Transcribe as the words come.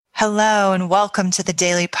Hello and welcome to the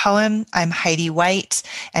Daily Poem. I'm Heidi White,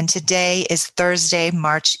 and today is Thursday,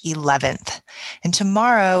 March 11th. And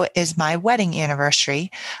tomorrow is my wedding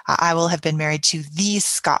anniversary. I will have been married to the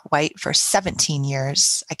Scott White for 17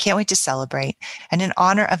 years. I can't wait to celebrate. And in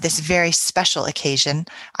honor of this very special occasion,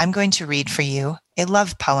 I'm going to read for you a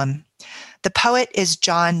love poem. The poet is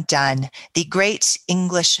John Donne, the great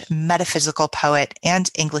English metaphysical poet and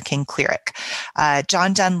Anglican cleric.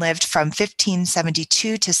 John Donne lived from 1572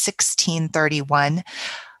 to 1631.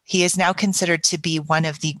 He is now considered to be one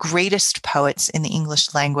of the greatest poets in the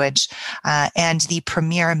English language and the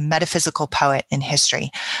premier metaphysical poet in history.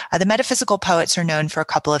 The metaphysical poets are known for a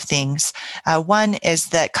couple of things. One is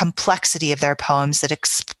the complexity of their poems that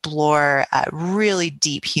explore really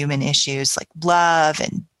deep human issues like love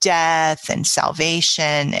and death and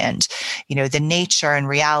salvation and, the nature and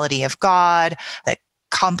reality of God, the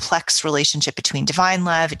complex relationship between divine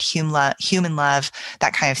love and human love,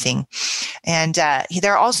 that kind of thing. And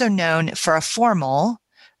they're also known for a formal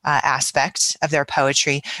aspect of their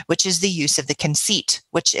poetry, which is the use of the conceit,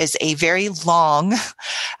 which is a very long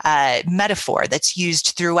metaphor that's used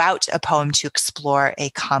throughout a poem to explore a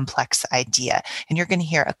complex idea. And you're going to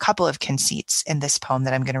hear a couple of conceits in this poem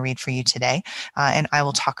that I'm going to read for you today, and I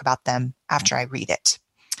will talk about them after I read it.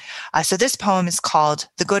 So this poem is called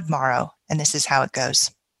The Good Morrow, and this is how it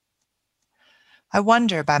goes. I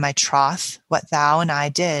wonder by my troth what thou and I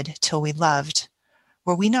did till we loved.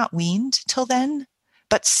 Were we not weaned till then,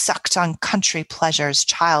 but sucked on country pleasures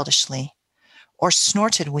childishly? Or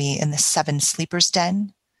snorted we in the seven sleepers'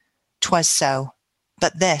 den? 'Twas so,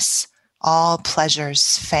 but this, all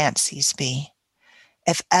pleasures fancies be.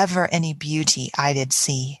 If ever any beauty I did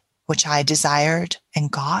see, which I desired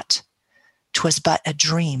and got, 'twas but a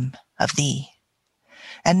dream of thee.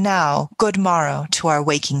 And now, good morrow to our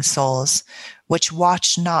waking souls, which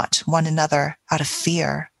watch not one another out of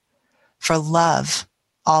fear. For love,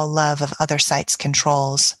 all love of other sights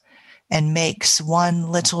controls, and makes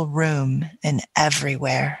one little room in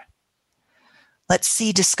everywhere. Let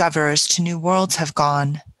sea discoverers to new worlds have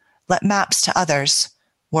gone. Let maps to others,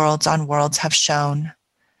 worlds on worlds have shown.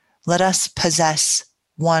 Let us possess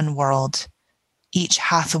one world. Each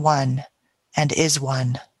hath one, and is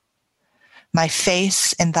one. My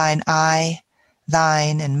face in thine eye,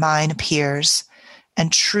 thine and mine appears,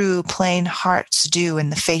 and true plain hearts do in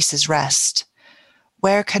the faces rest.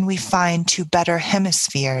 Where can we find two better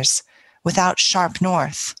hemispheres, without sharp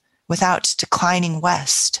north, without declining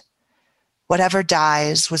west? Whatever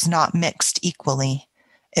dies was not mixed equally.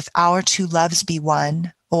 If our two loves be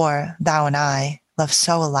one, or thou and I love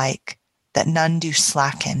so alike, that none do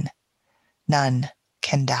slacken, none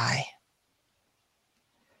can die.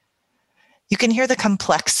 You can hear the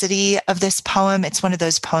complexity of this poem. It's one of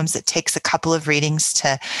those poems that takes a couple of readings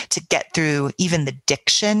to get through even the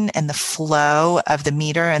diction and the flow of the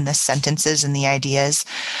meter and the sentences and the ideas.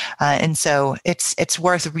 And so it's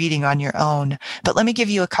worth reading on your own. But let me give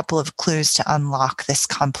you a couple of clues to unlock this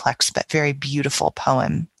complex but very beautiful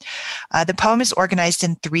poem. The poem is organized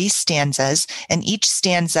in 3 stanzas, and each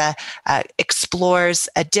stanza explores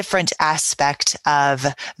a different aspect of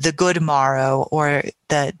the good morrow, or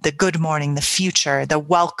the good morning, the future, the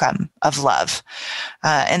welcome of love.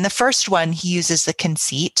 And the first one, he uses the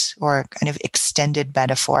conceit, or kind of extended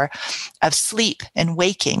metaphor, of sleep and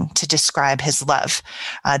waking to describe his love.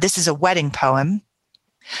 This is a wedding poem.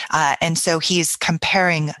 And so he's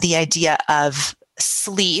comparing the idea of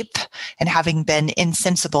sleep and having been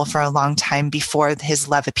insensible for a long time before his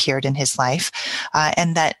love appeared in his life,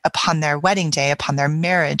 and that upon their wedding day, upon their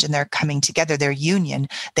marriage and their coming together, their union,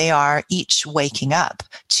 they are each waking up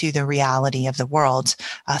to the reality of the world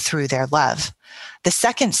through their love. The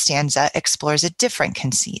second stanza explores a different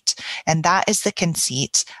conceit, and that is the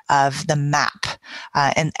conceit of the map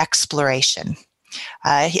and exploration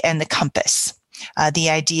and the compass. The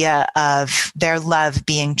idea of their love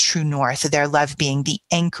being true north, their love being the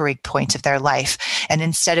anchoring point of their life. And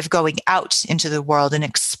instead of going out into the world and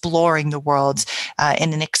exploring the world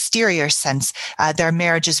in an exterior sense, their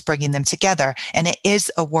marriage is bringing them together. And it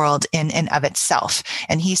is a world in and of itself.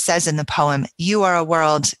 And he says in the poem, you are a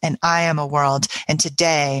world and I am a world. And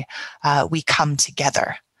today we come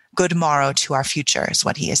together. Good morrow to our future is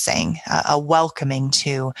what he is saying, a welcoming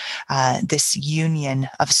to this union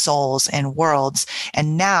of souls and worlds.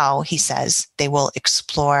 And now, he says, they will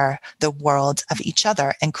explore the world of each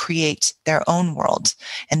other and create their own world.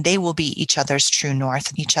 And they will be each other's true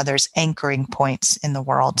north, each other's anchoring points in the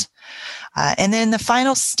world. And then in the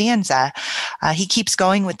final stanza, he keeps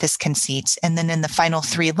going with this conceit. And then in the final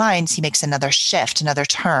 3 lines, he makes another shift, another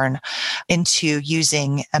turn into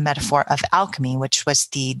using a metaphor of alchemy, which was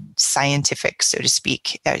the scientific, so to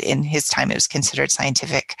speak. In his time, it was considered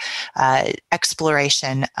scientific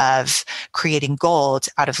exploration of creating gold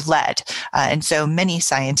out of lead. And so many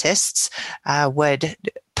scientists would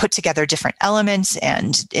put together different elements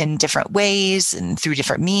and in different ways and through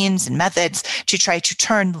different means and methods to try to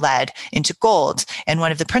turn lead into gold. And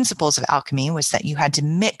one of the principles of alchemy was that you had to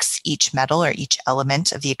mix each metal or each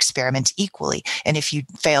element of the experiment equally. And if you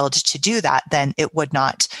failed to do that, then it would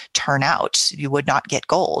not turn out. You would not get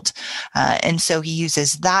gold. And so he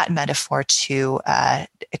uses that metaphor to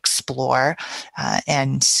explore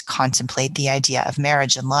and contemplate the idea of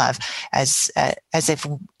marriage and love as if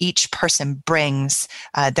each person brings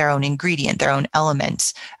their own ingredient, their own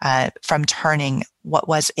element from turning what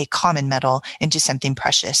was a common metal into something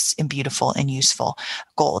precious and beautiful and useful,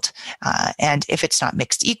 gold. And if it's not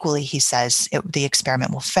mixed equally, he says, the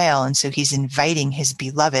experiment will fail. And so he's inviting his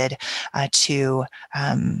beloved to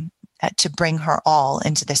bring her all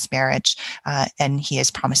into this marriage. And he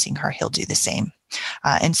is promising her he'll do the same.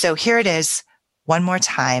 And so here it is, one more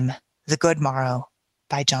time, The Good Morrow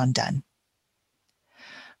by John Donne.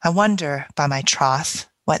 I wonder, by my troth,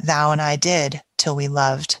 what thou and I did till we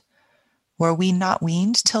loved. Were we not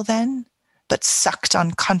weaned till then, but sucked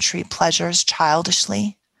on country pleasures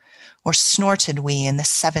childishly? Or snorted we in the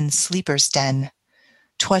seven sleepers' den?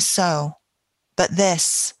 'Twas so, but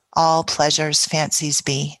this all pleasure's fancies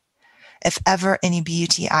be. If ever any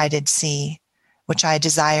beauty I did see, which I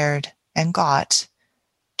desired and got,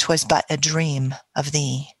 'twas but a dream of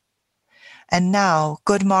thee. And now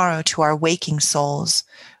good morrow to our waking souls,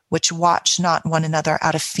 which watch not one another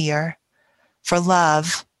out of fear. For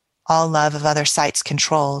love, all love of other sights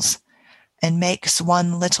controls, and makes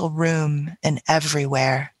one little room in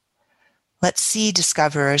everywhere. Let sea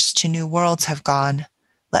discoverers to new worlds have gone.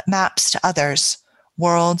 Let maps to others,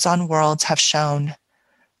 worlds on worlds have shown.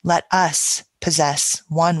 Let us possess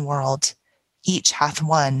one world, each hath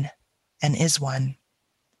one and is one.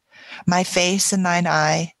 My face in thine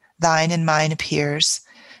eye, thine in mine appears,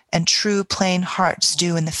 and true plain hearts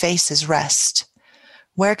do in the faces rest.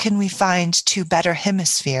 Where can we find two better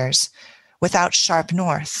hemispheres, without sharp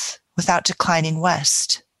north, without declining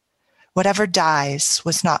west? Whatever dies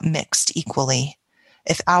was not mixed equally.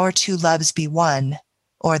 If our two loves be one,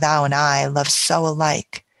 or thou and I love so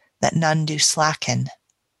alike, that none do slacken,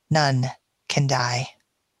 none can die.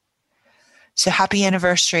 So happy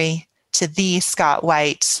anniversary to thee, Scott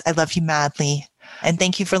White. I love you madly. And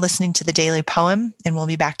thank you for listening to the Daily Poem, and we'll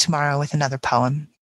be back tomorrow with another poem.